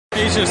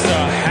He's just a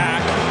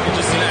hack. He's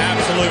just an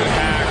absolute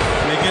hack.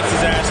 And he gets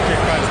his ass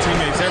kicked by his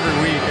teammates every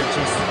week. It's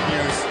just,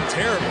 it's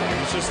terrible.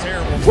 It's just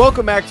terrible.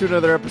 Welcome back to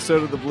another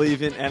episode of the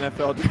Believe in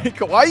NFL Drink.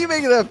 Why are you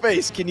making that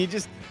face? Can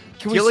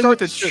we start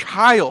the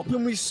child?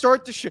 Can we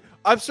start the show?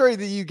 I'm sorry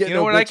that you get. You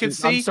know what I can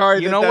see? I'm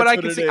sorry. You know what I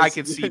can see? I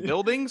can see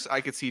buildings. I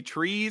can see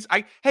trees.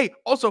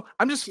 Also,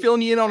 I'm just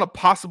filling you in on a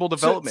possible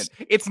development.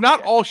 It's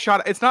not all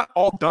shot. It's not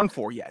all done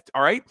for yet.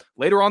 All right.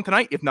 Later on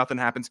tonight, if nothing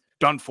happens,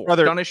 done for.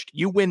 Brother, Dunished.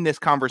 You win this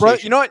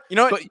conversation. You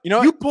know what?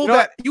 You pulled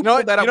that up, which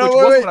wasn't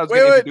what I was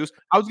going to introduce.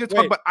 I was going to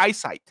talk about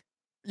eyesight.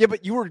 Yeah,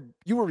 but you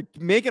were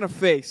making a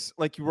face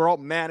like you were all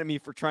mad at me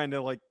for trying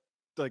to like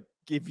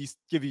give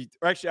you.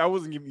 Actually, I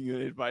wasn't giving you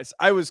any advice.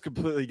 I was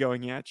completely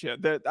going at you.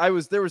 There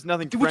was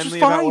nothing friendly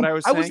about what I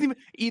was saying. I wasn't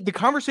even the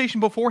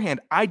conversation beforehand.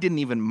 I didn't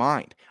even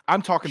mind.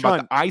 I'm talking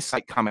about the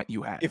eyesight comment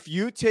you had. If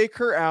you take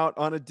her out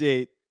on a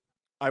date,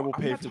 I will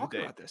pay for the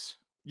date. About this.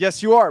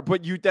 Yes, you are,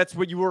 but that's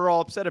what you were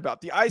all upset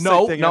about. The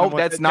eyesight thing. No,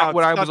 that's not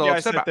what I was all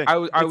upset about.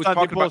 I was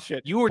talking about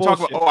bullshit. You were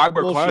talking about, I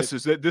wear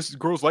glasses. This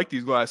girls like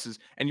these glasses,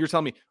 and you're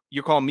telling me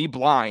you're calling me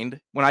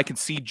blind when I can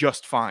see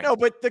just fine. No,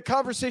 but the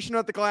conversation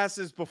about the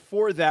glasses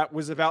before that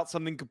was about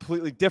something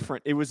completely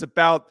different. It was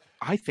about.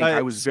 I think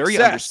I was very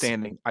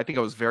understanding. I think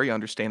I was very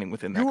understanding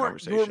within that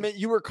conversation.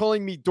 You were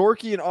calling me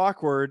dorky and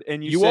awkward,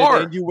 and you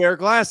said and you wear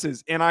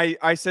glasses, and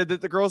I said that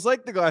the girls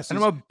like the glasses. And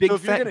I'm a big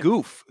fat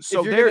goof.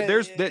 So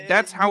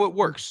that's how it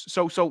works.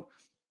 So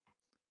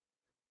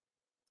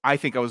I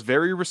think I was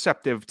very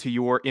receptive to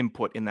your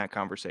input in that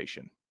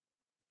conversation.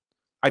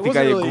 I think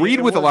I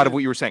agreed with a lot of what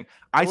you were saying.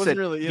 I said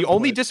the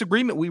only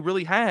disagreement we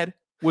really had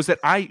was that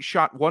I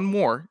shot one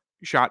more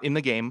shot in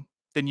the game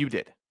than you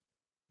did.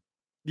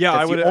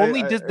 Yeah,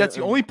 that's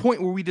the only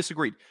point where we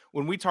disagreed.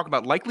 When we talk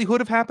about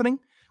likelihood of happening,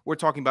 we're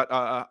talking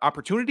about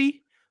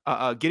opportunity,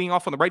 getting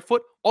off on the right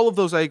foot. All of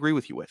those I agree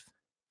with you with.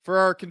 For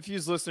our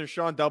confused listeners,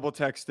 Sean double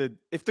texted.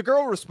 If the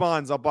girl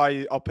responds, I'll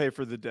pay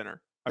for the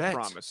dinner. I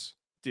promise.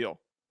 Deal.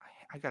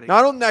 I got it. No,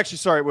 I don't actually.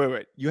 Sorry,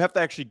 wait. You have to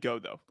actually go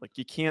though. Like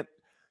you can't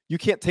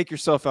take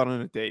yourself out on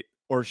a date,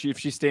 or if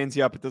she stands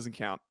you up, it doesn't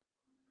count.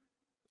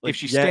 Like, if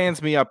she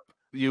stands me up,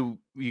 you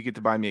get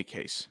to buy me a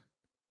case.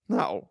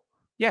 No.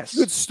 Yes.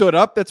 You stood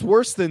up. That's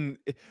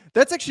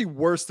actually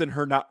worse than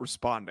her not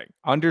responding.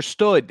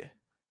 Understood.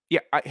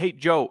 Yeah. Hey,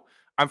 Joe,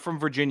 I'm from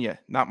Virginia,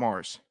 not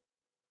Mars.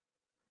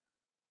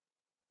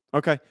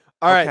 Okay.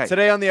 All right.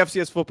 Today on the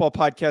FCS Football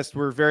Podcast,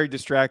 we're very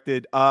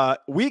distracted.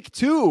 Week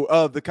 2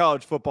 of the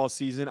college football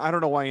season. I don't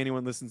know why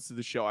anyone listens to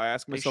the show. I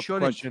ask myself the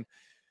question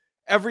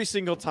every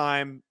single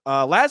time.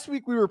 Last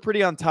week we were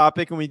pretty on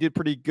topic and we did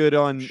pretty good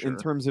in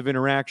terms of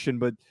interaction,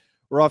 but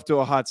we're off to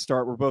a hot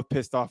start. We're both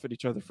pissed off at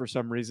each other for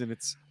some reason.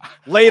 It's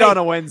late on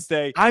a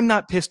Wednesday. I'm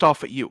not pissed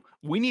off at you.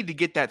 We need to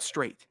get that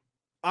straight.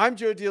 I'm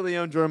Joe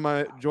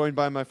DeLeone, joined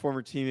by my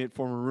former teammate,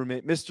 former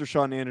roommate, Mr.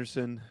 Sean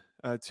Anderson,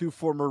 2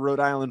 former Rhode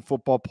Island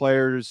football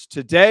players.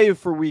 Today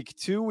for week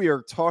 2, we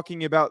are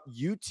talking about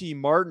UT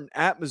Martin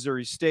at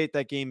Missouri State.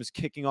 That game is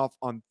kicking off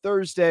on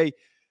Thursday.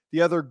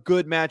 The other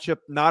good matchup,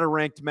 not a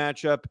ranked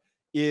matchup,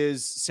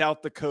 is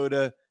South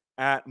Dakota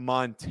at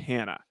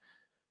Montana.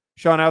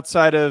 Sean,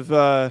 outside of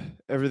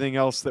everything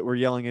else that we're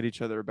yelling at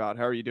each other about,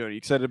 how are you doing? Are you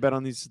excited to bet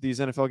on these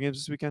NFL games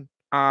this weekend?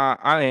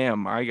 I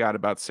am. I got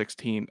about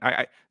 16.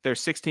 There's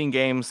 16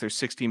 games. There's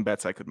 16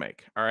 bets I could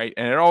make. All right,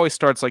 and it always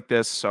starts like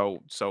this.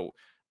 So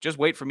just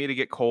wait for me to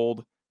get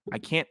cold. I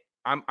can't.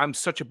 I'm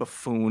such a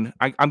buffoon.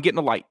 I'm getting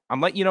a light. I'm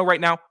letting you know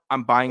right now.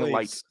 I'm buying a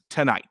light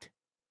tonight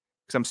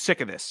because I'm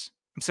sick of this.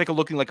 I'm sick of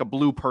looking like a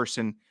blue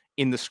person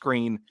in the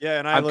screen. Yeah,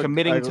 and I'm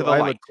committing to the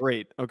light. Look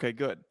great. Okay,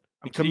 good.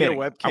 I'm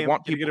committing. I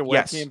want people to get a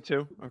webcam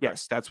too. Okay.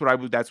 Yes, that's what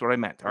I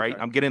meant. All right,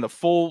 I'm getting the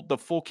full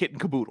kit and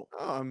caboodle.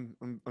 Oh,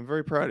 I'm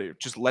very proud of you.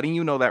 Just letting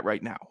you know that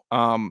right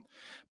now.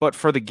 But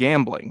for the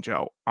gambling,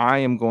 Joe,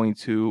 I'm going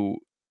to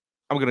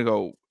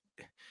go.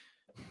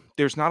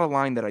 There's not a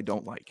line that I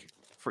don't like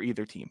for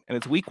either team, and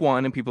it's week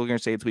 1, and people are going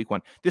to say it's week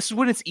 1. This is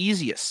when it's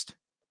easiest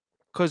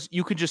because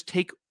you could just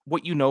take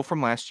what you know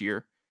from last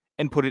year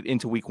and put it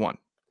into week 1.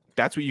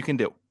 That's what you can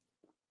do.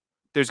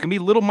 There's going to be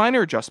little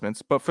minor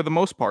adjustments, but for the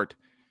most part.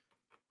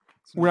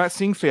 We're not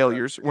seeing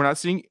failures. We're not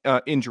seeing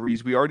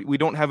injuries. We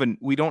don't have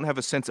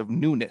a sense of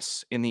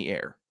newness in the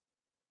air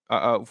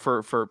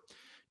for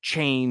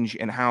change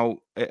and how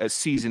a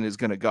season is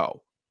going to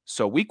go.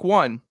 So week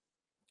 1,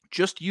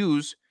 just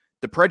use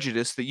the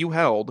prejudice that you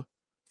held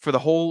for the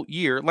whole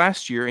year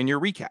last year in your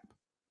recap.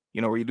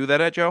 You know where you do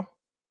that at, Joe?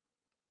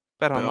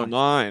 Bet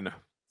online.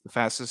 The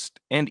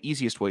fastest and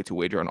easiest way to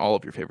wager on all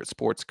of your favorite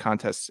sports,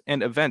 contests,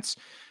 and events.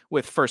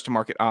 With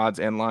first-to-market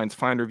odds and lines,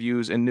 find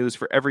reviews and news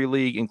for every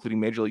league, including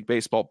Major League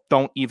Baseball.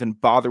 Don't even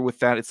bother with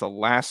that. It's the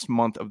last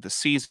month of the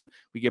season.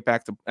 We get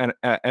back to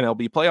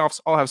MLB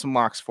playoffs. I'll have some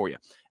locks for you.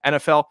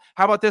 NFL,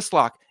 how about this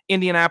lock?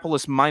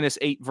 Indianapolis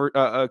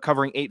 -8,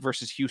 covering 8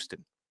 versus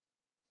Houston.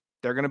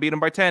 They're going to beat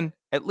them by 10,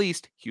 at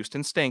least.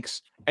 Houston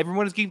stinks.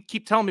 Everyone is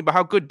keep telling me about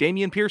how good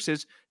Dameon Pierce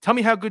is. Tell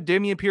me how good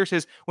Dameon Pierce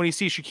is when you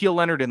see Shaquille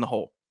Leonard in the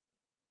hole.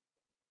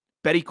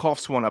 Betty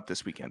coughs one up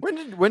this weekend.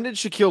 When did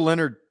Shaquille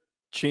Leonard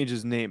change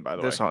his name, by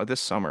the way? This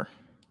summer.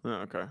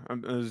 Oh, okay.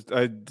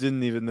 I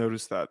didn't even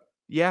notice that.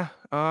 Yeah,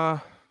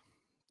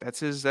 that's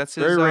his.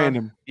 Very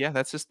random. Yeah,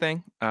 that's his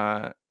thing.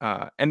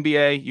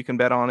 NBA, you can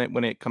bet on it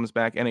when it comes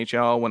back.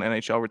 NHL, when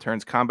NHL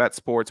returns. Combat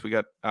sports, we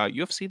got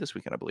UFC this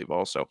weekend, I believe.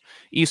 Also,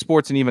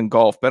 esports and even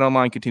golf.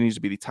 BetOnline continues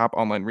to be the top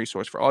online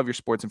resource for all of your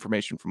sports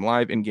information, from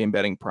live in-game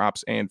betting,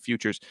 props, and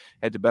futures.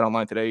 Head to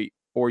BetOnline today,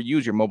 or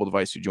use your mobile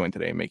device to join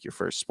today and make your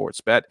first sports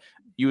bet.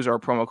 Use our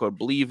promo code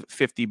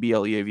BLEAV50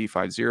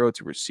 BLEAV50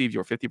 to receive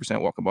your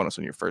 50% welcome bonus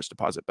on your first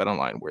deposit.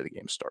 BetOnline, where the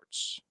game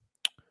starts.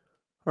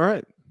 All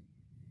right.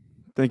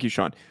 Thank you,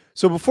 Sean.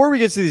 So before we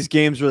get to these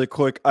games really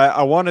quick,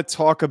 I want to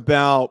talk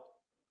about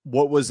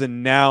what was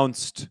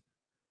announced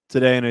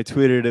today, and I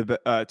tweeted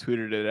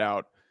it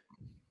out.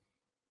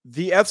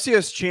 The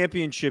FCS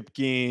championship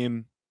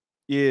game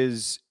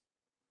is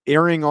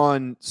airing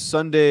on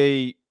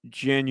Sunday,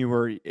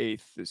 January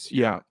 8th this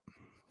year. Yeah.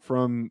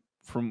 From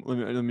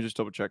let me just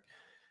double check.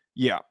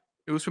 Yeah.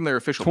 It was from their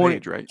official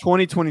page, right?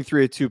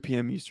 2023 at 2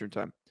 p.m. Eastern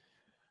time.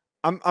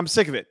 I'm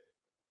sick of it.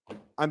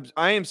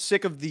 I am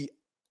sick of the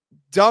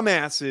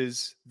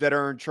dumbasses that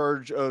are in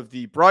charge of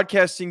the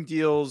broadcasting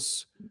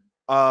deals,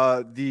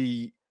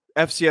 the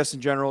FCS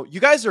in general. You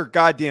guys are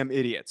goddamn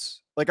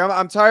idiots. Like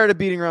I'm tired of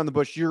beating around the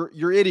bush.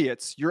 You're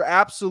idiots. You're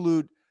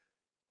absolute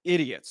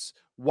idiots.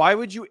 Why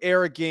would you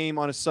air a game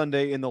on a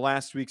Sunday in the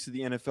last weeks of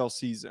the NFL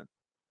season?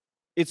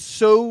 It's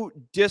so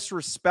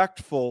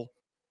disrespectful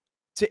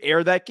to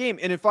air that game.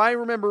 And if I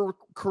remember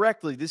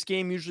correctly, this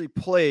game usually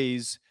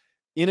plays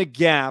in a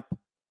gap.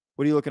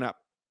 What are you looking up?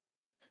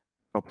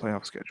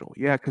 Playoff schedule.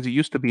 Yeah, because it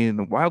used to be in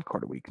the wild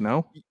card week,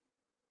 no?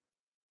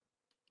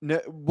 No,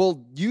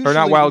 well, usually Or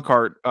not wild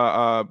card,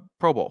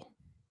 Pro Bowl.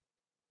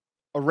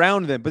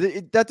 Around them,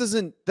 but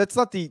that's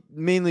not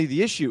mainly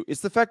the issue.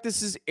 It's the fact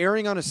this is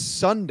airing on a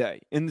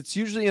Sunday, and it's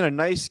usually in a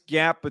nice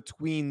gap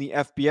between the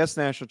FBS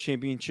National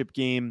Championship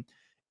game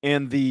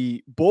and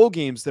the bowl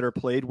games that are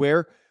played,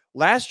 where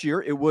last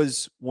year it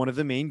was one of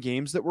the main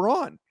games that were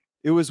on.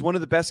 It was one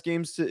of the best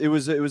games it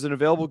was an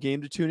available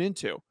game to tune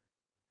into.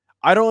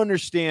 I don't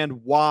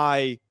understand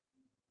why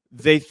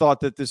they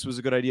thought that this was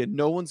a good idea.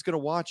 No one's going to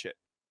watch it.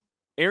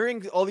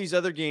 Airing all these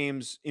other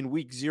games in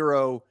week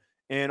 0,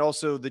 and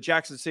also the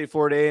Jackson State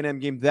Florida A&M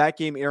game, that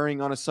game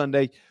airing on a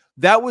Sunday,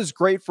 that was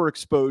great for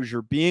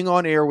exposure. Being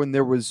on air when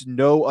there was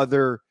no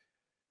other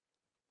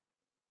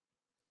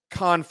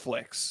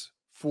conflicts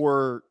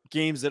for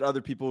games that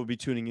other people would be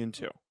tuning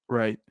into.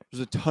 Right.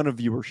 There's a ton of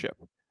viewership.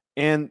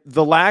 And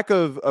the lack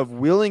of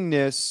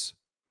willingness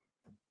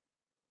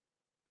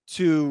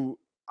to,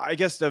 I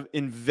guess, to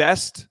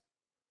invest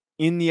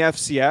in the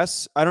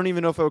FCS. I don't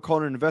even know if I would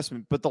call it an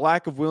investment, but the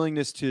lack of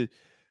willingness to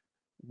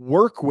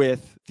work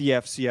with the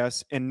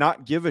FCS and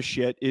not give a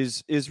shit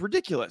is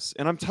ridiculous.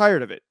 And I'm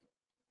tired of it.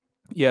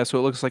 Yeah, so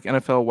it looks like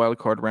NFL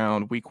wildcard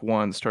round week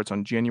 1 starts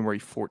on January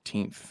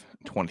 14th,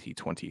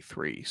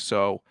 2023.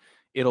 So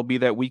it'll be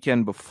that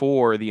weekend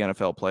before the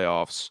NFL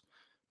playoffs.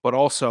 But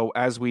also,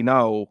 as we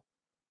know,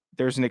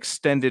 there's an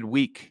extended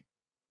week.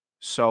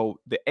 So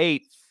the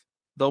 8th,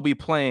 they'll be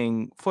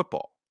playing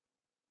football.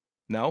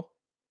 No,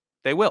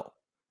 they will.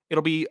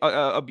 It'll be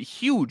a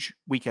huge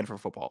weekend for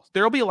football.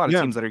 There'll be a lot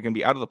of teams that are going to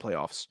be out of the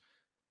playoffs.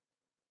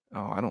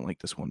 Oh, I don't like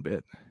this one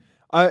bit.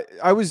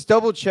 I was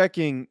double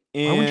checking.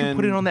 And why would you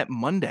put it on that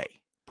Monday?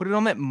 Put it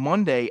on that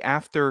Monday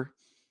after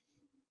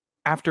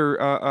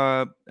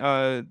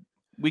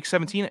week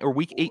 17 or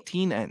week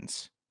 18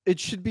 ends. It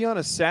should be on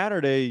a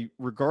Saturday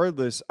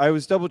regardless. I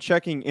was double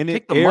checking, and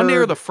Pick the Monday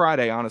or the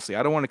Friday, honestly.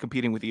 I don't want to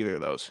competing with either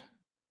of those.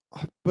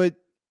 But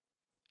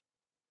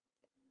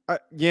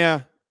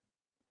yeah.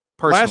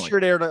 Personally. Last year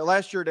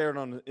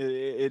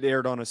it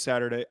aired on a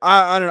Saturday.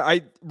 I don't know.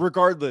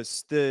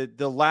 Regardless, the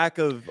lack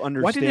of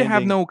understanding. Why did it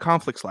have no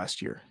conflicts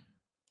last year?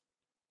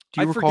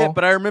 Do you recall? Forget,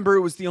 but I remember it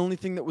was the only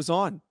thing that was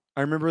on.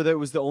 I remember that it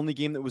was the only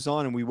game that was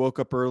on, and we woke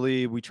up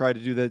early. We tried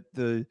to do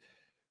the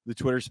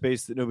Twitter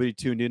space that nobody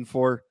tuned in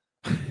for.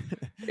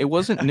 It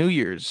wasn't New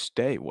Year's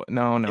Day.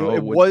 No,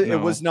 it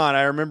was not.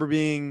 I remember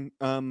being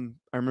back.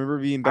 I remember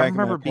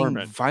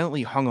being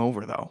violently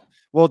hungover though.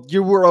 Well,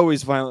 you were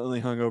always violently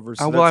hungover.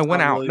 So I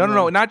went out. Really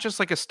no, not just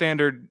like a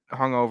standard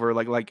hungover.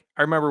 Like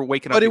I remember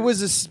waking up. But it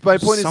was my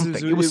point is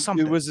something.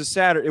 It was a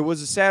Saturday. It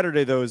was a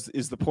Saturday though.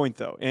 Is the point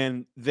though?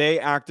 And they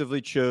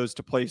actively chose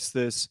to place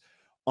this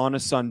on a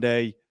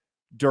Sunday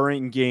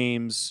during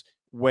games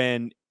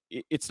when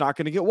it's not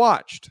going to get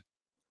watched.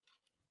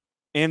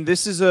 And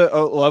this is a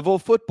level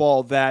of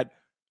football that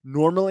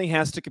normally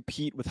has to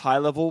compete with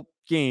high-level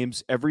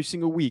games every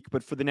single week.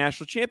 But for the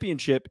national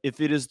championship,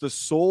 if it is the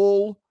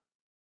sole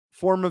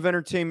form of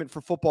entertainment for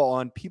football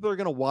on, people are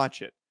going to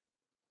watch it.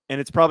 And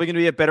it's probably going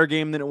to be a better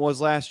game than it was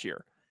last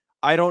year.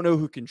 I don't know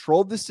who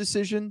controlled this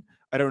decision.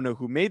 I don't know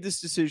who made this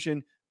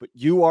decision, but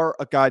you are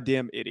a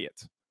goddamn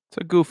idiot. It's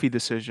a goofy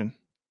decision.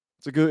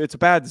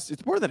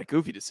 It's more than a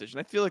goofy decision.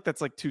 I feel like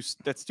that's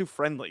too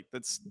friendly.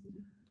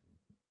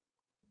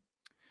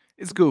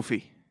 It's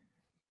goofy.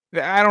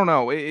 I don't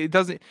know. It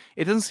doesn't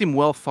seem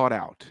well thought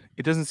out.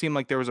 It doesn't seem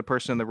like there was a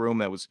person in the room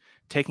that was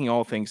taking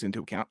all things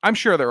into account. I'm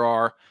sure there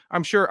are.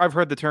 I'm sure I've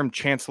heard the term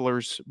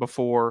chancellors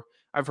before.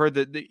 I've heard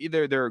that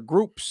there are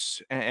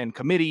groups and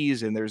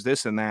committees, and there's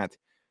this and that.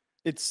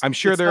 I'm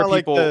sure there are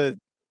people.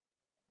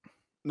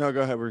 No,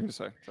 go ahead. We're going to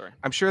say. Sorry.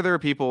 I'm sure there are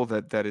people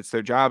that it's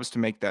their jobs to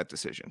make that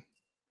decision.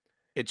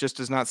 It just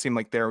does not seem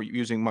like they're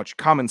using much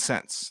common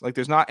sense. Like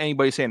there's not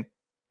anybody saying,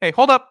 "Hey,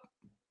 hold up.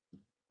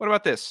 What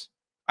about this?"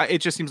 It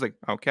just seems like,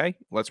 okay,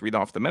 let's read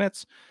off the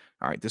minutes.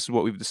 All right, this is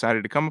what we've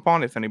decided to come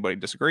upon. If anybody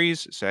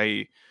disagrees,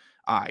 say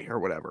aye or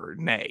whatever,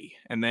 nay.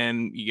 And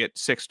then you get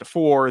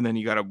 6-4, and then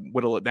you got to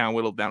whittle it down.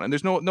 And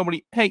there's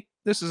nobody, hey,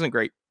 this isn't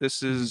great.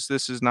 This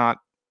is not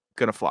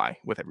going to fly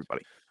with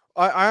everybody.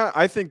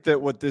 I think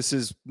that what this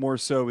is more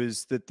so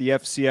is that the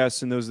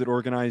FCS and those that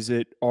organize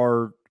it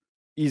are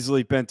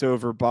easily bent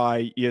over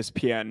by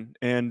ESPN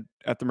and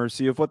at the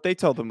mercy of what they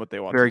tell them what they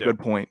want to do. Very good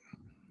point.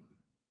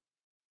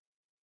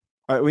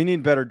 We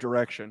need better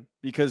direction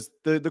because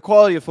the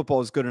quality of football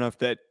is good enough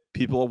that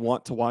people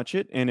want to watch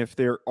it. And if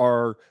there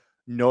are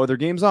no other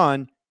games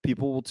on,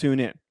 people will tune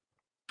in.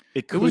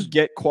 It could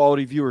get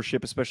quality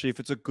viewership, especially if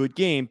it's a good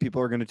game.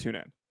 People are going to tune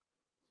in.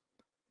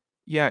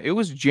 Yeah, it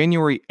was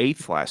January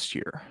 8th last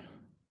year.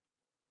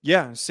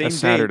 Yeah, same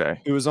Saturday.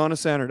 It was on a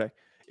Saturday.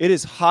 It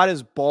is hot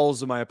as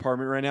balls in my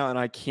apartment right now, and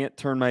I can't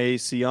turn my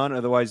AC on.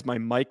 Otherwise, my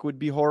mic would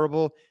be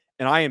horrible.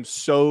 And I am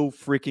so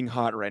freaking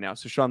hot right now.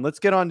 So, Sean, let's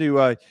get on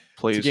to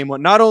game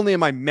one. Not only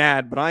am I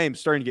mad, but I am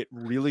starting to get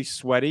really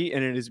sweaty,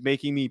 and it is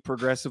making me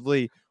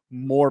progressively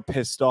more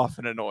pissed off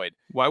and annoyed.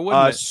 Why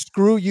wouldn't it?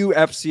 Screw you,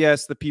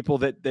 FCS, the people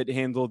that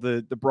handle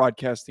the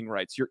broadcasting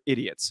rights. You're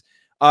idiots.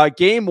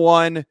 Game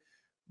one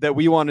that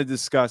we want to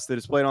discuss that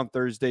is played on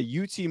Thursday,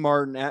 UT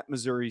Martin at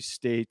Missouri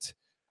State.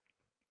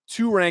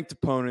 Two ranked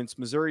opponents,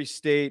 Missouri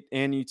State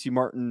and UT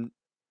Martin.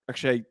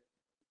 Actually,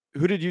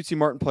 who did UT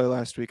Martin play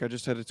last week? I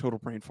just had a total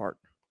brain fart.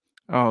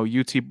 Oh,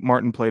 UT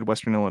Martin played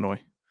Western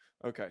Illinois.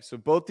 Okay, so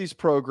both these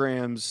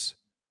programs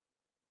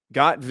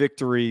got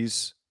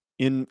victories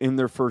in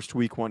their first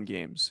week one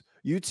games.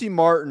 UT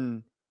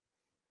Martin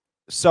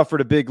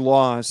suffered a big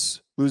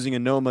loss, losing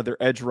Anoma, their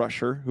edge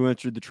rusher, who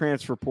entered the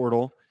transfer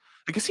portal.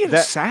 I guess he had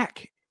a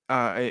sack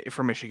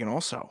for Michigan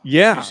also.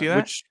 Yeah, did you see that?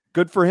 Which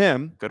good for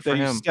him. Good for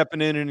him. He's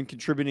stepping in and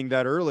contributing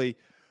that early.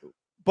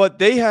 But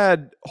they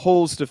had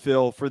holes to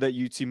fill for that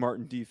UT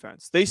Martin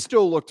defense. They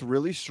still looked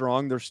really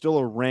strong. They're still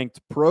a ranked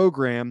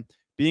program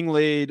being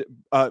led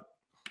by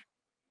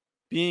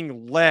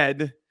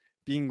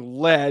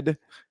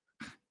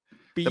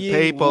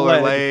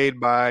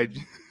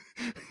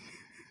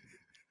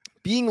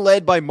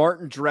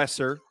Martin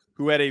Dresser,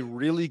 who had a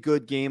really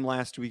good game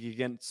last week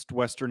against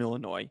Western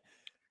Illinois.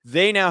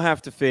 They now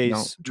have to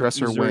face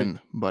Dresser Missouri. Win,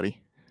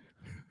 buddy.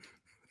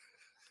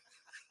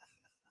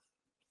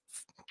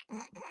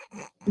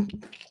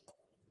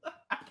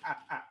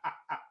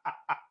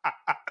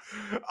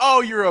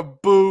 Oh, you're a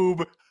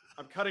boob.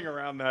 I'm cutting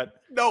around that.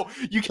 No,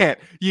 you can't.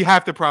 You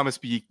have to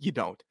promise me you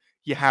don't.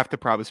 You have to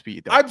promise me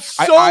you don't. I'm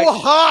so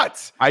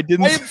hot. I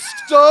didn't. I am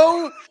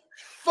so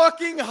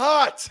fucking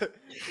hot.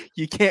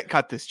 You can't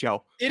cut this,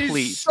 Joe. It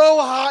Please. is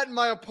so hot in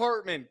my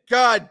apartment.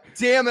 God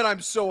damn it,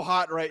 I'm so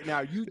hot right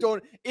now.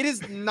 It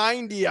is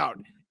 90 out.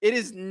 It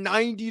is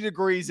 90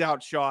 degrees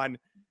out, Sean.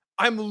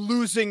 I'm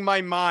losing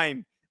my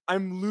mind.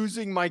 I'm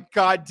losing my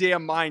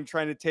goddamn mind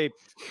trying to tape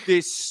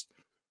this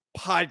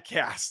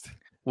podcast.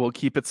 We'll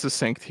keep it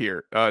succinct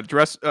here.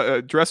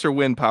 Dresser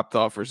Win popped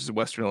off versus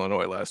Western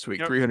Illinois last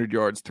week. 300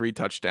 yards, 3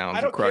 touchdowns.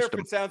 I don't care crushed if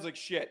it sounds like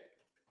shit.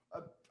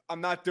 I'm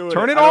not doing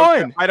Turn it. it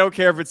on. I don't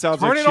care if it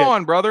sounds like shit. Turn it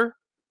on, brother.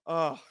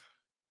 Oh.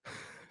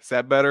 Is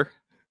that better?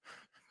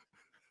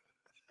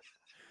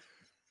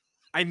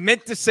 I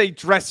meant to say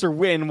Dresser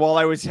Win while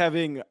I was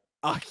having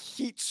a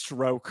heat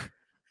stroke.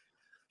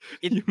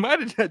 You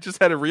might have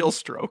just had a real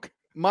stroke.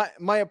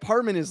 My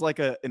apartment is like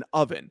an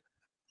oven.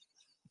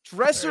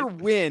 Dresser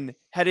Win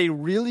had a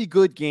really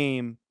good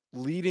game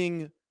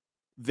leading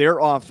their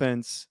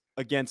offense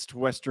against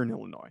Western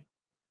Illinois.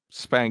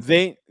 Spanked.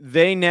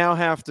 They now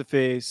have to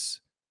face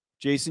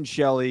Jason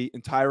Shelley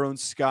and Tyrone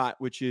Scott,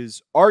 which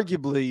is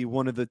arguably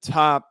one of the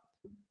top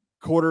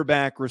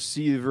quarterback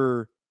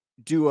receiver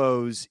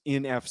duos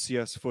in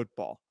FCS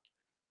football.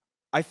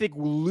 I think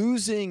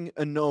losing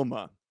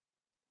Anoma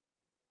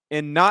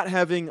and not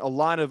having a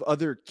lot of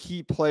other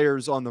key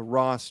players on the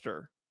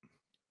roster,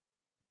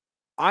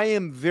 I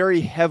am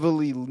very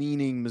heavily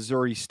leaning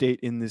Missouri State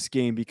in this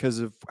game because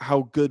of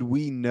how good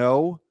we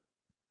know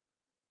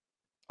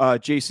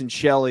Jason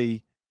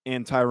Shelley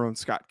and Tyrone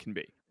Scott can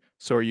be.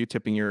 So are you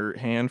tipping your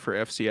hand for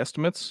FC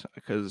estimates?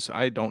 Because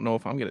I don't know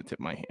if I'm going to tip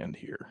my hand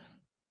here.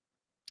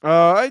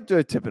 I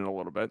tip it a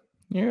little bit.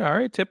 Yeah, all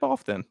right. Tip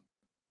off then.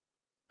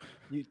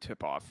 You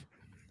tip off.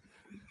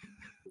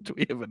 Do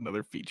we have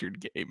another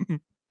featured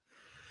game?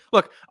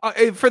 Look,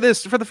 for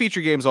the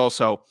feature games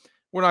also,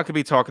 we're not going to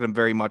be talking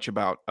very much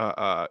about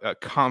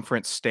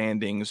conference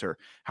standings or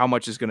how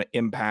much is going to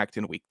impact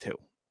in week 2,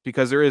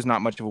 because there is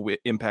not much of an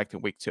impact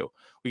in week 2.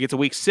 We get to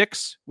week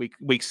 6,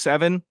 week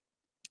 7.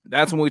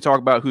 That's when we talk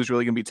about who's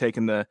really going to be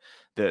taking the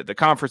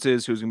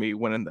conferences, who's going to be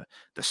winning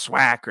the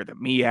SWAC or the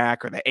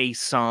MEAC or the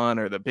ASUN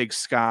or the Big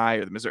Sky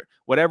or the Missouri,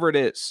 whatever it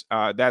is.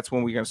 That's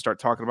when we're going to start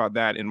talking about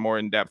that in more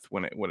in depth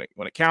when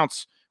it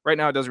counts. Right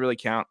now, it doesn't really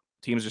count.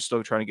 Teams are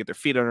still trying to get their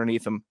feet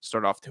underneath them,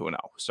 start off 2-0.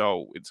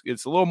 So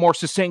it's a little more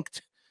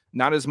succinct,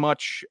 not as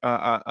much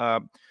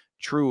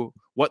true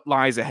what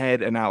lies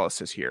ahead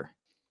analysis here.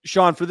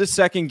 Sean, for this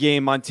second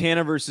game,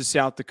 Montana versus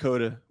South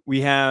Dakota,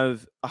 we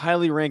have a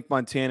highly ranked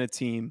Montana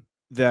team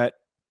that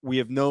we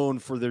have known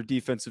for their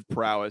defensive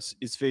prowess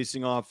is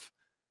facing off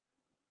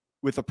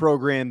with a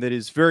program that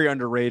is very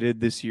underrated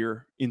this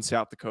year in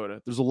South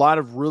Dakota. There's a lot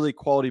of really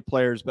quality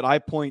players, but I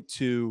point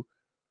to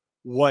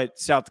what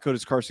South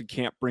Dakota's Carson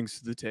Camp brings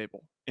to the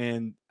table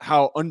and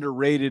how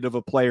underrated of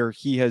a player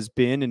he has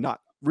been and not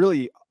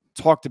really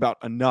talked about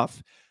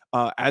enough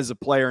as a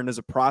player and as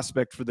a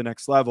prospect for the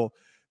next level.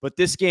 But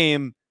this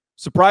game,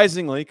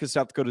 surprisingly, because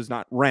South Dakota is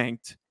not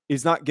ranked,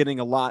 is not getting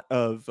a lot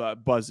of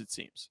buzz, it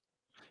seems.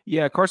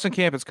 Yeah, Carson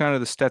Camp is kind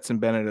of the Stetson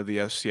Bennett of the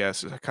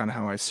FCS, is kind of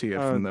how I see it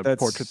from the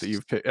portrait that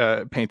you've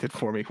painted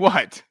for me.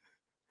 What?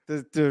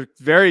 They're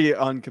very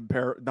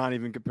not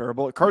even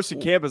comparable.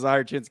 Carson Camp has a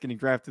higher chance of getting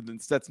drafted than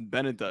Stetson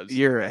Bennett does.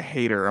 You're a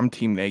hater. I'm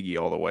Team Nagy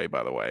all the way,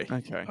 by the way.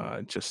 Okay.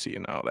 Just so you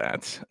know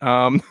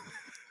that.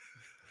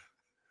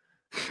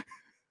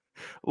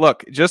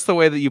 Look, just the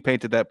way that you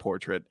painted that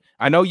portrait.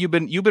 I know you've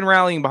been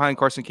rallying behind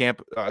Carson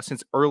Camp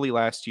since early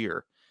last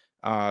year.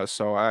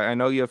 So I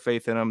know you have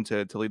faith in him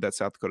to lead that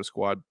South Dakota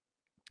squad.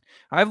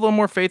 I have a little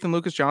more faith in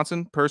Lucas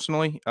Johnson,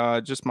 personally.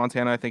 Just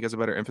Montana, I think, has a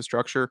better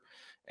infrastructure.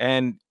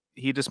 And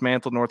he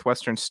dismantled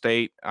Northwestern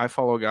State. I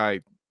follow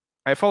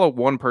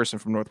one person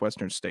from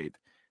Northwestern State,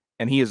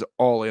 and he is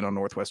all in on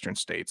Northwestern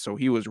State. So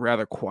he was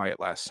rather quiet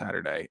last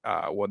Saturday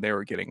when they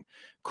were getting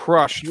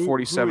crushed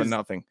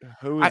 47-0.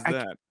 Who is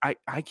that? I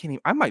can't even.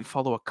 I might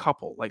follow a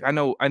couple. Like I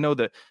know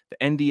the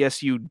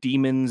NDSU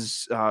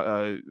Demons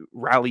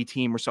rally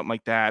team or something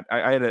like that.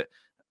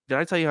 Did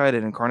I tell you I had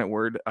an Incarnate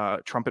Word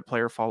trumpet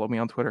player follow me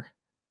on Twitter?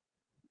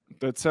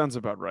 That sounds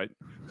about right.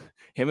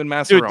 Him and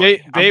Massaroni.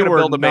 Dude, they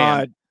were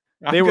not.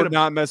 They were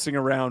not messing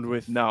around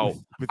with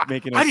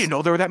making. I didn't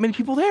know there were that many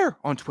people there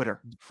on Twitter.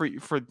 For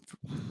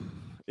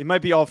it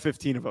might be all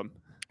 15 of them.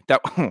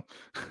 They're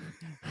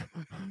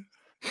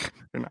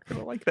not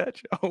gonna like that,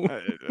 Joe.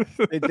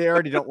 They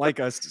already don't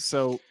like us,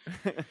 so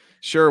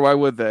sure, why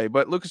would they?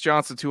 But Lucas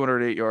Johnson,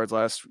 208 yards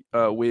last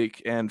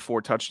week and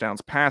 4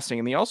 touchdowns passing,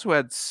 and he also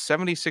had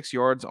 76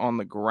 yards on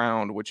the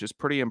ground, which is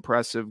pretty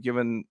impressive.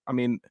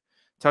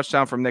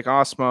 Touchdown from Nick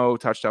Osmo,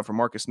 touchdown from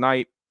Marcus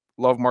Knight.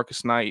 Love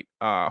Marcus Knight.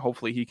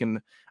 Hopefully he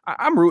can.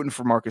 I'm rooting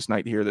for Marcus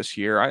Knight here this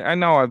year. I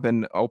know I've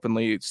been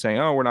openly saying,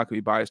 oh, we're not going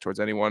to be biased towards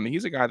anyone.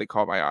 He's a guy that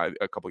caught my eye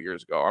a couple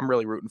years ago. I'm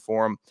really rooting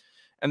for him.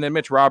 And then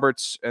Mitch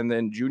Roberts and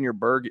then Junior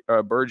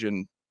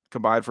Burgeon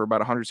combined for about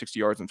 160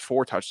 yards and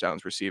 4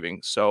 touchdowns receiving.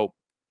 So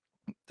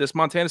this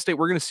Montana State,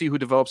 we're going to see who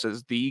develops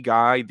as the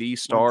guy, the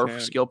star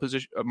skill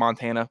position.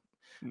 Montana,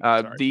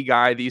 the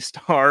guy, the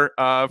star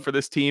for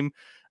this team.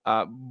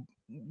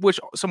 Which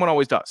someone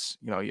always does.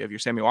 You have your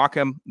Samuel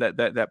Ockham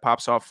that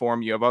pops off for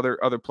him. You have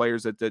other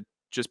players that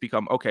just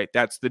become, okay,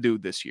 that's the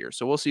dude this year.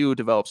 So we'll see who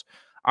develops.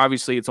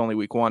 Obviously, it's only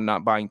week 1,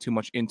 not buying too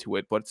much into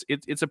it, but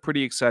it's a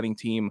pretty exciting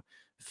team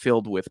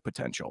filled with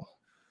potential.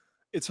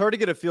 It's hard to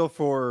get a feel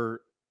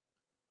for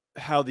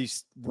how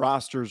these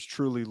rosters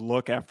truly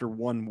look after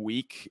 1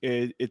 week.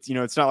 It's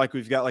not like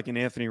we've got like an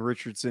Anthony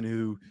Richardson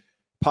who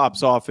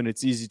pops off and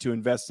it's easy to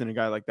invest in a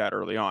guy like that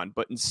early on.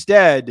 But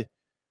instead,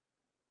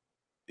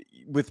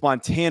 with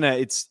Montana,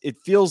 it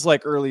feels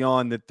like early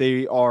on that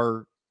they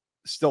are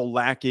still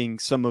lacking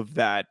some of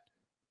that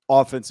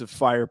offensive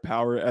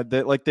firepower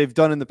that like they've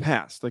done in the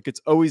past. Like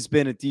it's always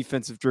been a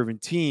defensive driven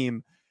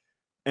team,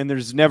 and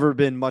there's never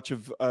been much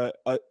of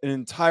an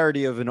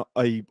entirety of an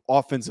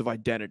offensive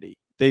identity.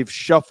 They've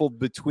shuffled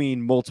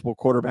between multiple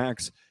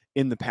quarterbacks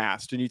in the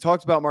past. And you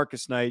talked about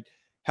Marcus Knight.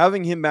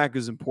 Having him back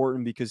is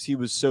important because he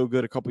was so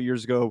good a couple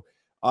years ago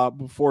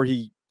before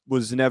he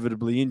was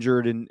inevitably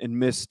injured and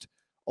missed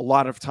a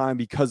lot of time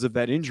because of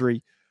that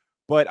injury.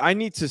 But I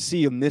need to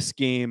see in this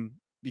game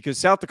because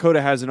South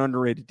Dakota has an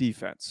underrated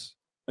defense.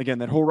 Again,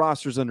 that whole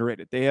roster is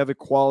underrated. They have a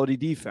quality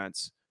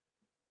defense.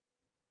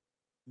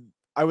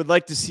 I would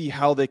like to see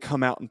how they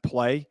come out and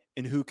play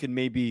and who can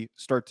maybe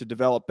start to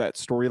develop that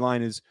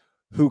storyline is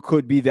who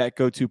could be that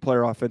go-to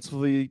player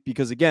offensively.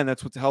 Because again,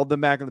 that's what's held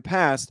them back in the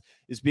past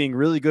is being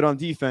really good on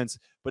defense,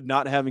 but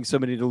not having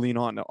somebody to lean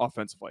on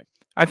offensively.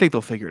 I think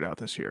they'll figure it out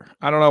this year.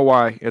 I don't know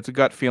why. It's a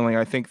gut feeling.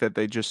 I think that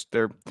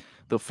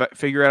they'll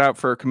figure it out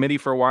for a committee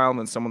for a while, and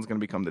then someone's going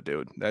to become the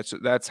dude.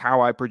 That's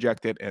how I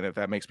project it. And if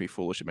that makes me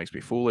foolish, it makes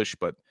me foolish.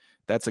 But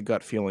that's a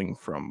gut feeling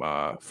from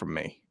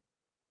me.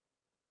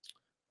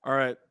 All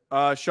right,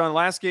 Sean.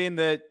 Last game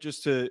that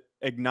just to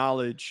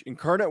acknowledge,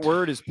 Incarnate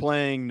Word is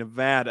playing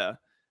Nevada.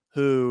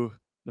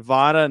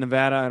 Nevada.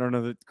 I don't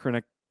know the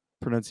correct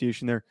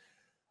pronunciation there.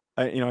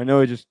 I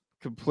know I just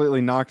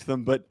completely knocked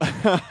them, but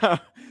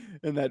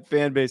in that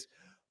fan base.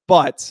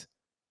 But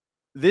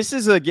this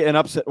is an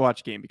upset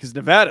watch game because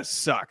Nevada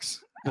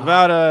sucks.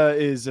 Nevada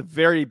is a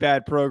very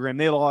bad program.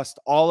 They lost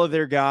all of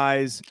their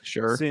guys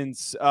Sure.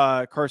 since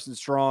Carson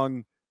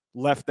Strong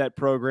left that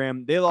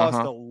program. They lost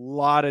a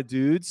lot of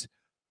dudes.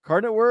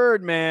 Cardinal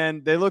Word,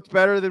 man, they looked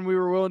better than we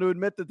were willing to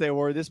admit that they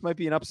were. This might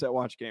be an upset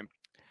watch game.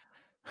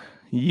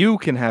 You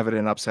can have it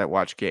an upset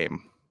watch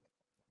game.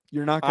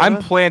 You're not gonna? I'm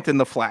planting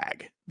the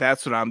flag.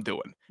 That's what I'm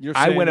doing. You're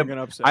saying you're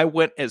gonna upset. I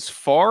went as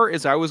far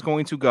as I was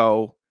going to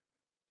go,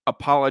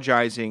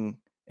 apologizing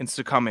and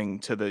succumbing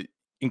to the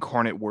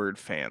Incarnate Word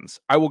fans.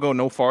 I will go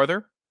no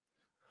farther.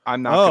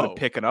 I'm not going to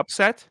pick an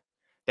upset.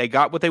 They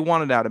got what they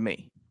wanted out of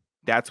me.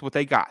 That's what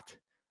they got.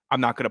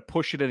 I'm not going to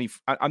push it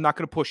I'm not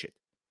going to push it.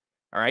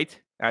 All right?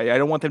 I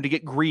don't want them to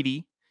get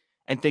greedy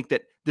and think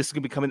that this is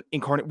going to become an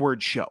Incarnate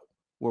Word show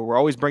where we're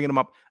always bringing them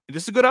up.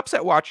 This is a good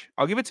upset watch.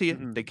 I'll give it to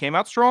you. They came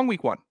out strong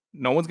week 1.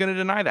 No one's going to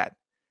deny that.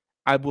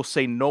 I will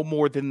say no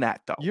more than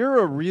that, though. You're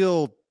a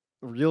real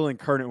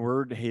Incarnate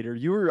Word hater.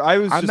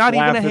 I'm not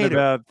even a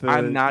hater.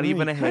 I'm not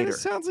even a hater. It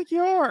sounds like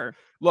you are.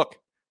 Look,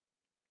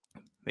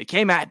 they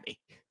came at me.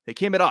 They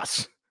came at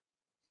us.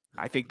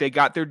 I think they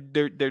got their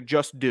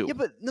just due. Yeah,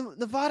 but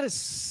Nevada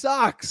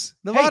sucks.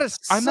 Nevada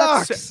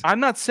sucks. I'm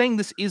not saying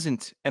this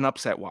isn't an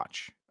upset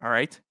watch. All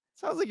right.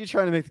 Sounds like you're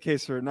trying to make the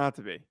case for it not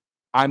to be.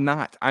 I'm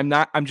not.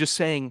 I'm just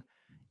saying,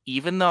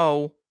 even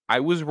though I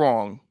was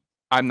wrong,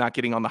 I'm not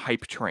getting on the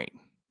hype train.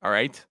 All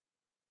right.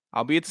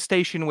 I'll be at the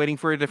station waiting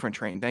for a different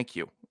train. Thank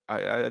you.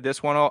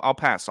 This one I'll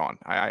pass on.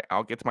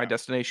 I'll get to my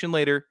destination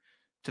later,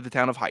 to the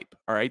town of hype.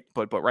 All right.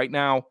 But right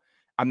now,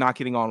 I'm not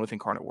getting on with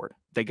Incarnate Word.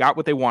 They got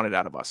what they wanted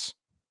out of us.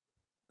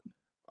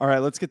 All right,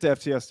 let's get to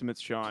FC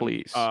estimates, Sean.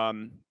 Please.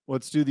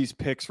 Let's do these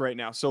picks right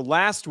now. So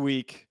last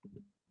week,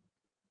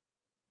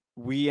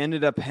 we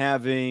ended up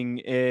having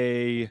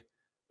a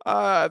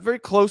very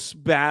close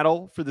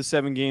battle for the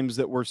 7 games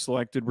that were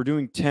selected. We're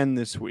doing 10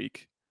 this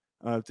week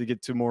to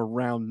get to a more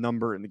round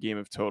number in the game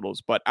of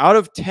totals. But out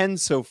of 10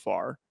 so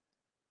far,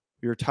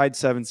 we were tied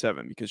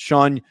 7-7 because,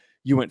 Sean,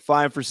 you went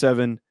 5 for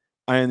 7.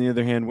 I, on the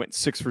other hand, went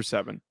 6 for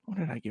 7. What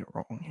did I get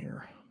wrong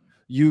here?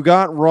 You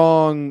got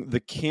wrong the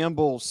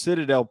Campbell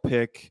Citadel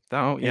pick.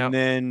 Oh, yeah. And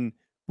then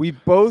we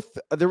both,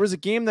 there was a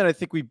game that I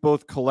think we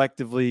both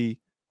collectively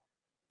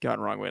got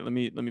wrong. Wait, let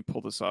me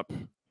pull this up.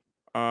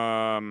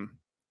 I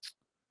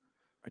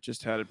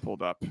just had it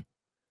pulled up.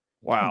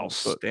 Wow.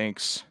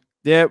 Stinks.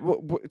 Yeah,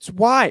 it's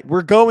why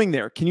we're going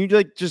there. Can you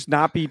just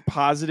not be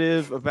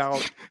positive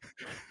about?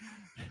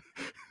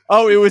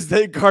 Oh, it was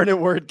the Incarnate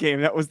Word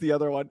game. That was the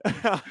other one.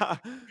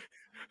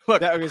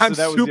 Look, I'm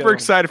super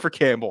excited for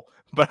Campbell,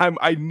 but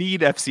I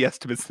need FC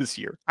estimates this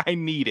year. I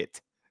need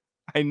it.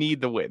 I need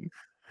the win.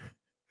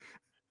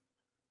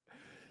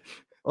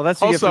 Well,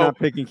 that's also not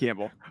picking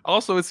Campbell.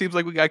 Also, it seems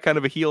like we got kind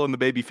of a heel in the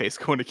baby face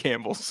going to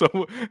Campbell, so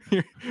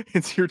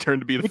it's your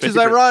turn to be the favorite. Which is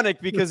ironic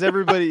because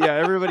everybody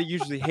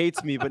usually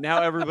hates me, but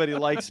now everybody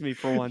likes me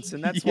for once,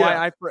 and that's why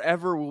I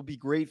forever will be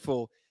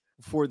grateful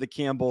for the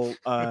Campbell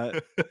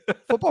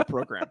football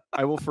program.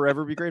 I will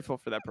forever be grateful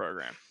for that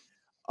program.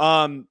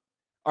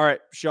 All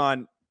right,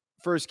 Sean,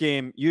 first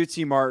game, UT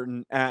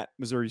Martin at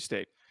Missouri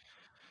State.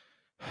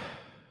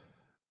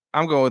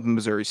 I'm going with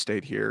Missouri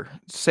State here.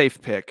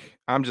 Safe pick.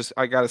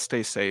 I got to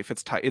stay safe.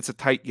 It's tight. It's a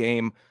tight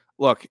game.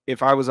 Look,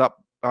 if I was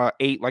up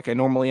 8 like I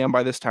normally am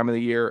by this time of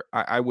the year,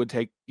 I would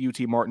take UT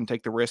Martin,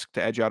 take the risk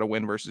to edge out a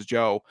win versus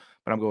Joe,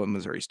 but I'm going with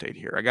Missouri State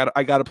here.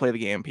 I got to play the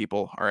game,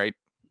 people. All right.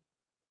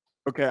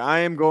 Okay, I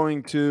am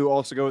going to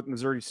also go with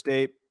Missouri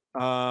State.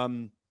 Not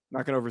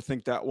going to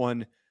overthink that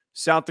one.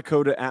 South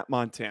Dakota at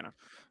Montana.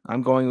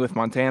 I'm going with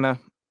Montana.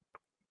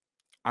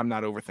 I'm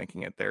not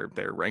overthinking it.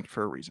 They're ranked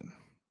for a reason.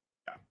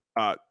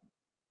 Yeah.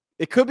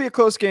 It could be a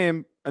close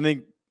game. I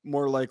think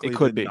more likely it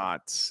could than be.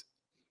 Not.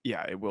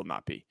 Yeah, it will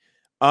not be.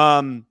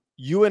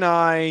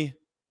 UNI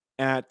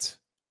at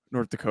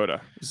North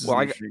Dakota. This is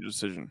an interesting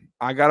decision.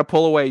 I got to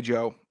pull away,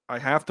 Joe. I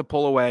have to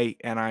pull away,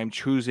 and I'm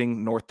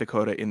choosing North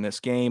Dakota in this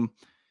game.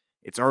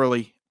 It's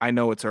early. I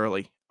know it's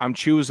early. I'm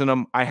choosing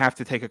them. I have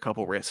to take a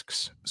couple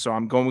risks. So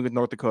I'm going with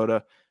North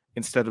Dakota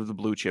instead of the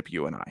blue chip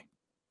UNI.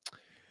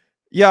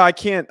 Yeah, I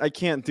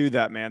can't do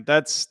that, man.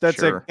 That's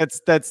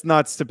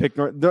nuts to pick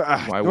North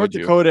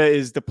Dakota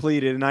is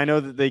depleted, and I know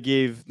that they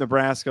gave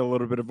Nebraska a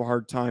little bit of a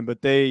hard time,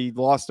 but they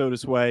lost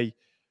Otis Way.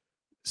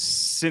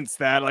 Since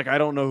that, I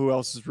don't know who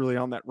else is really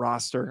on that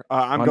roster.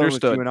 I'm going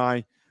with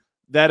UNI.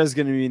 That is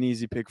going to be an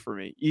easy pick for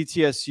me.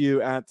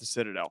 ETSU at the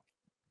Citadel.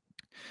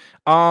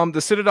 The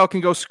Citadel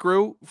can go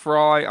screw for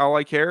all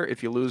I care.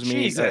 If you lose me,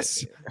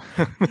 Jesus.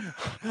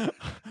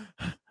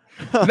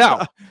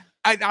 No,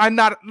 I'm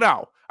not.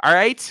 No. All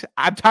right.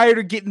 I'm tired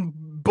of getting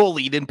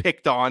bullied and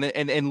picked on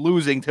and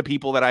losing to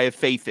people that I have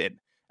faith in,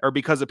 or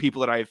because of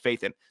people that I have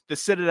faith in. The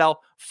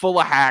Citadel full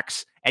of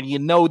hacks, and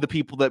the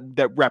people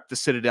that rep the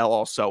Citadel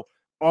also.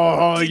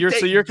 Oh,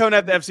 you're coming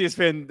at the FCS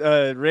fan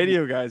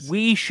radio guys.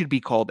 We should be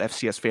called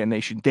FCS Fan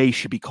Nation. They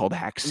should be called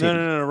Hack City.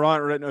 No,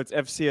 Ron. No, it's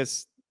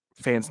FCS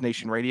Fans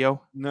Nation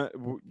Radio. No,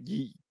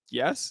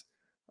 yes.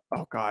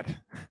 Oh God,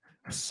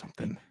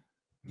 something.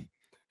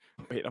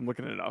 Wait, I'm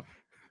looking it up.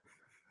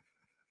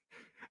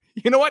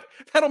 You know what?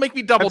 That'll make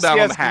me double down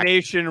on the FCS hack.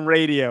 Nation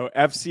Radio.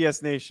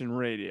 FCS Nation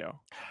Radio.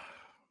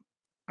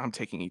 I'm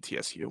taking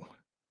ETSU.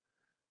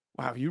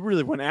 Wow, you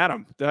really went at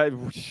him.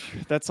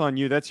 That's on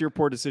you. That's your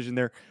poor decision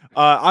there.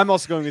 I'm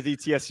also going with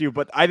ETSU,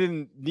 but I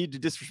didn't need to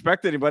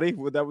disrespect anybody.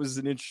 Well, that was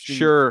an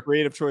interesting,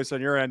 creative choice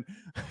on your end.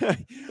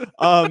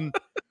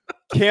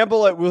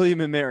 Campbell at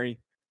William and Mary.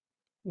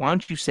 Why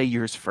don't you say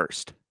yours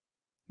first?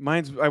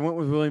 I went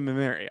with William and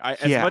Mary.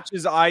 As much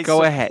as I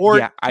go ahead.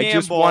 Yeah, I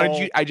just wanted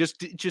you.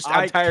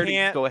 I'm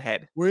tired. Go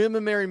ahead. William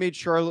and Mary made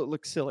Charlotte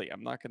look silly.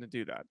 I'm not going to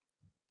do that.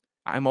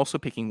 I'm also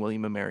picking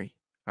William and Mary.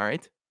 All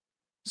right.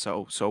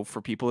 So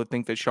for people that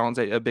think that Sean's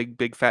a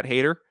big fat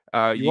hater,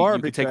 you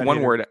can take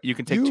one word. You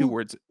can take 2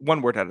 words.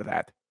 1 word out of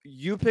that.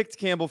 You picked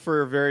Campbell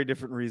for a very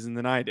different reason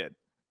than I did,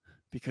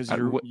 because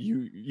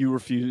you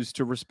refused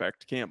to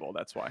respect Campbell.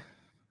 That's why.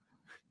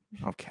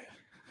 Okay.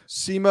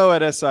 SEMO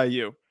at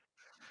SIU.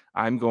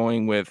 I'm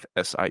going with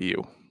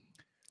SIU.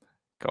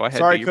 Go ahead.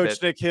 Sorry,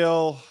 Coach Nick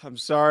Hill. I'm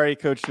sorry,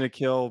 Coach Nick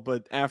Hill,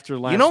 but after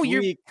last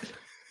week,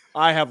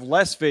 I have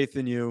less faith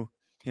in you,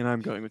 and I'm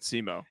going with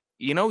SEMO.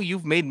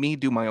 You've made me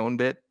do my own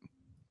bit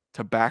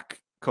to back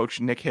Coach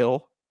Nick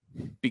Hill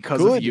because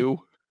of you.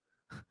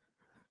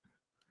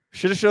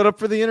 Should have showed up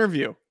for the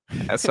interview.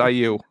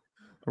 SIU.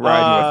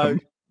 Riding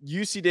with him.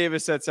 UC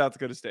Davis at South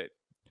Dakota State.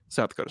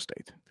 South Dakota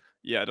State.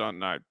 Yeah,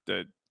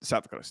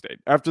 South Dakota State.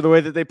 After the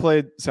way that they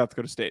played, South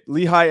Dakota State.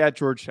 Lehigh at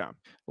Georgetown.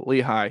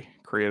 Lehigh.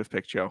 Creative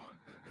pick, Joe.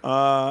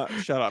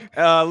 Shut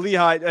up.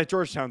 Lehigh at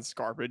Georgetown's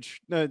garbage.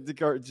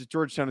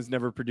 Georgetown has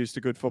never produced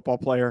a good football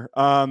player.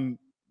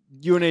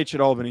 UNH at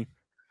Albany.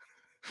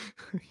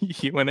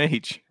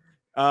 UNH.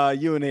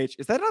 UNH.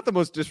 Is that not the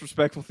most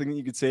disrespectful thing that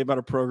you could say about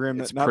a program?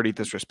 It's pretty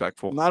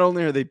disrespectful. Not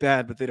only are they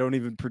bad, but they don't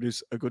even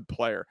produce a good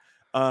player.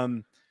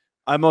 I'm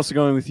also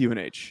going with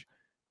UNH.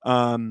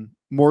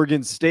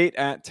 Morgan State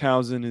at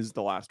Towson is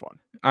the last one.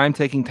 I'm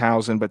taking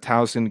Towson, but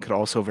Towson could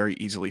also very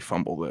easily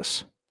fumble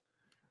this.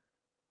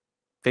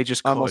 They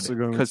just could,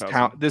 because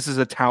this is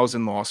a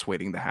Towson loss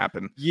waiting to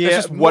happen. Yeah,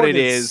 that's just what it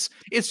is.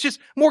 It's just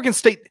Morgan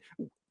State.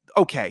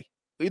 Okay,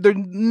 there's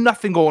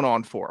nothing going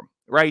on for them,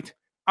 right?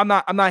 I'm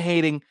not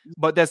hating,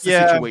 but that's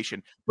the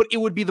situation. But it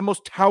would be the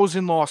most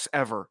Towson loss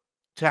ever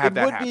to have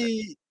that happen. It would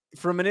be,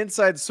 from an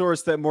inside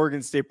source, that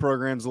Morgan State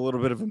program's a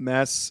little bit of a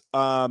mess.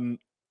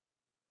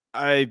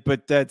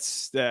 But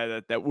that's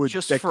that would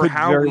just that for could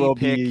how very we well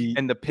pick be,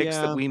 and the picks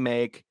that we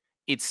make.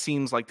 It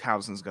seems like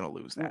Towson's going to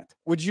lose that.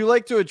 Would you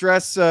like to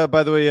address,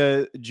 by the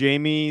way,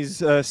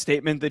 Jamie's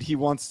statement that he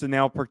wants to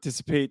now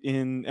participate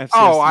in FCS?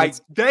 Oh,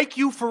 thank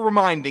you for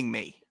reminding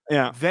me.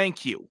 Yeah,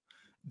 thank you.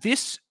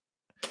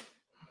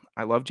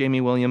 I love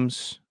Jamie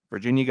Williams,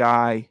 Virginia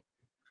guy.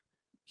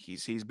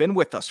 He's been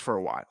with us for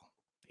a while.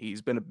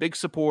 He's been a big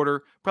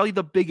supporter, probably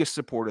the biggest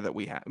supporter that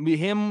we have.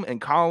 Him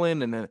and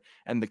Colin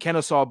and the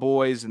Kennesaw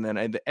boys, and then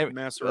a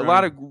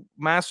lot of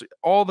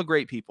all the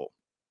great people.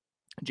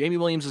 Jamie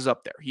Williams is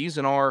up there. He's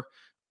in our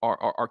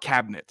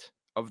cabinet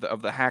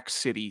of the Hack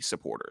City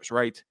supporters,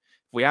 right?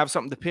 If we have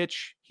something to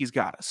pitch, he's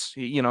got us.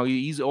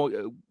 He's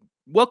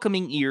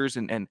welcoming ears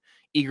and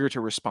eager to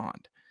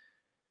respond.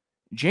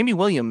 Jamie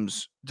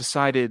Williams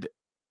decided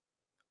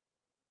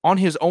on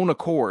his own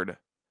accord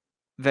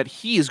that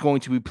he is going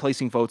to be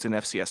placing votes in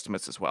FC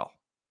estimates as well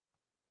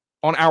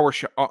on our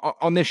show,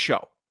 on this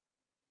show.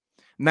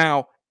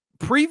 Now,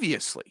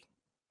 previously,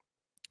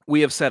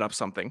 we have set up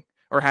something,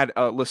 or had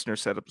a listener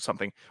set up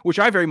something, which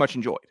I very much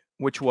enjoyed,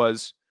 which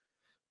was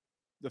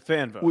the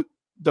fan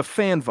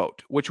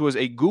vote. Which was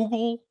a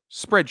Google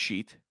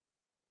spreadsheet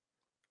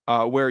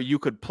where you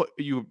could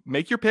you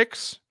make your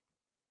picks.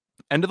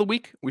 End of the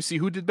week, we see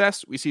who did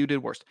best, we see who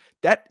did worst.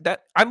 That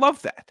I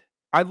love that.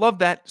 I love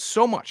that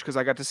so much because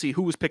I got to see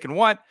who was picking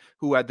what,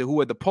 who had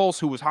the pulse,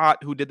 who was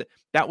hot, who did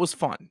that was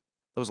fun.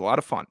 That was a lot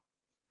of fun.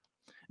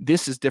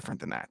 This is different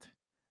than that.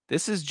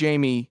 This is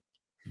Jamie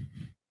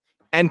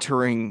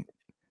entering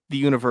the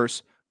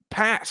universe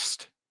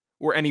past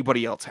where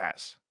anybody else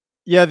has.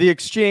 Yeah, the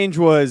exchange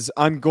was,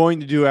 I'm going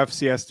to do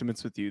FC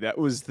estimates with you. That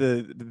was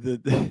the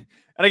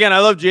and again, I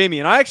love Jamie,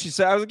 and I actually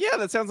said, I was like, yeah,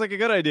 that sounds like a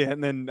good idea.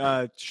 And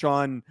then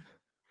Sean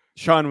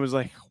was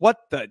like, what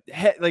the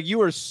heck? Like,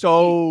 you are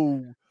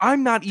so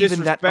I'm not even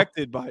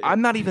disrespected by it.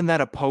 I'm not even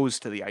that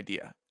opposed to the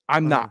idea.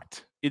 I'm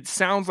not. It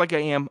sounds like I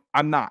am.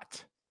 I'm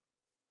not.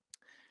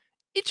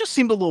 It just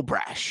seemed a little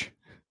brash.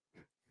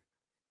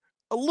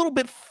 A little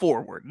bit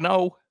forward.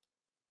 No.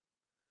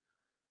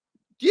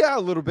 Yeah,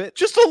 a little bit.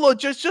 Just a little.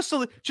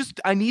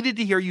 Just. I needed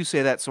to hear you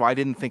say that, so I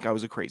didn't think I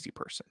was a crazy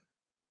person.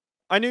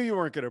 I knew you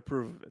weren't going to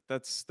approve of it.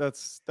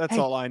 That's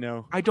all I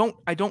know. I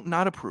don't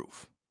not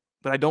approve,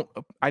 but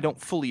I don't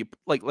fully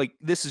like.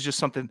 This is just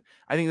something.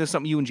 I think this is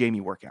something you and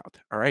Jamie work out.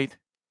 All right.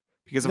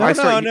 Because if I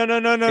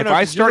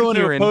start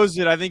hearing, opposed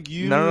it, I think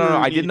you. No.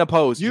 I didn't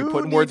oppose. You're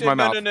putting words in my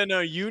mouth.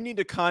 No. You need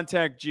to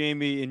contact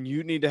Jamie, and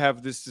you need to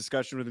have this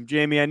discussion with him.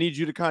 Jamie, I need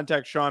you to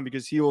contact Sean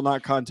because he will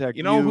not contact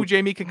you. You know who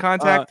Jamie can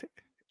contact?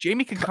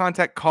 Jamie can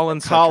contact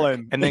Colin,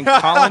 and then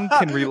Colin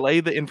can relay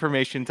the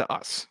information to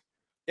us.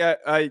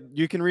 Yeah,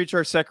 you can reach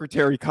our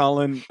secretary,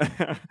 Colin,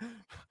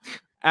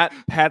 At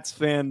Pats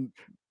fan,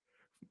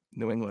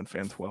 New England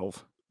fan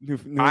 12. New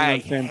I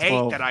England fan hate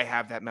 12. that I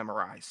have that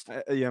memorized.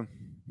 Yeah.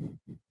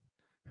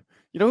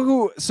 You know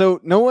who? So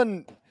no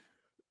one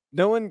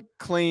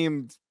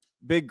claimed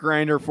Big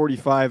Grinder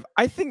 45.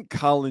 I think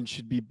Colin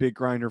should be Big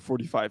Grinder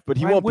 45, but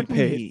he Why won't be wouldn't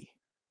paid. he?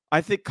 I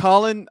think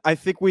Colin. I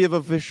think we have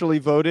officially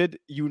voted.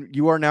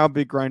 You are now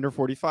Big Grinder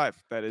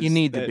 45. That is. You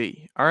need to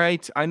be. All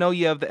right. I know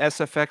you have the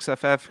FX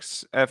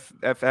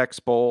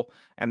Bowl,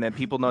 and then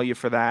people know you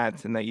for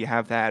that, and that you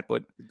have that.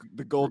 But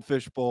the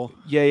Goldfish Bowl.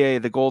 Yeah,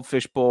 the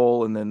Goldfish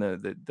Bowl, and then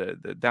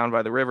the Down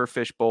by the River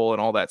Fish Bowl,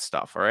 and all that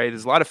stuff. All right.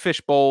 There's a lot of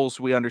fish bowls.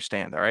 We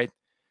understand. All right.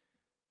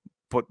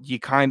 But we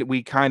kind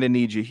of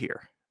need you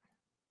here.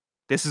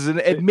 This is an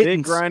admittance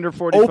Big Grinder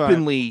 45.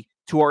 openly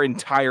to our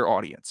entire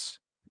audience.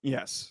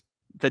 Yes.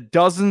 The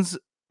dozens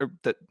or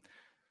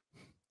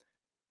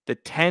the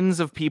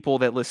tens of people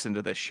that listen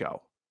to this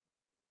show,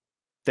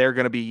 they're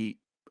going to be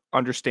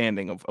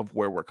understanding of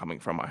where we're coming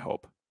from, I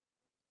hope.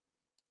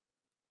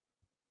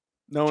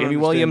 Jamie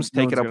Williams,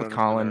 take it up with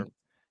Colin.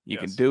 You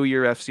can do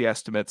your FC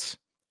estimates.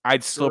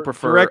 I'd still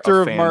prefer Director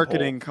a of fan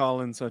Marketing, poll.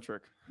 Colin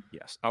Sutrick.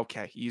 Yes.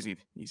 Okay. Easy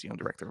on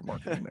Director of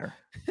Marketing there.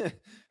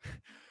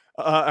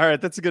 All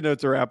right. That's a good note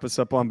to wrap us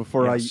up on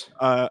before Yes.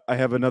 I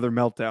have another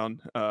meltdown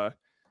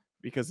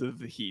because of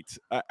the heat.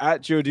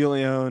 At Joe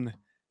DeLeone,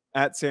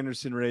 at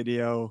Sanderson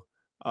Radio.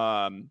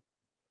 I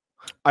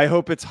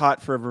hope it's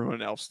hot for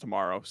everyone else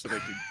tomorrow so they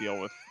can deal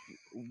with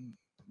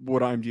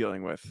what I'm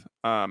dealing with.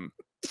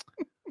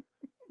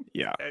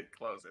 Yeah.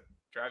 Close it.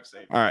 Drive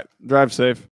safe. All right. Drive safe.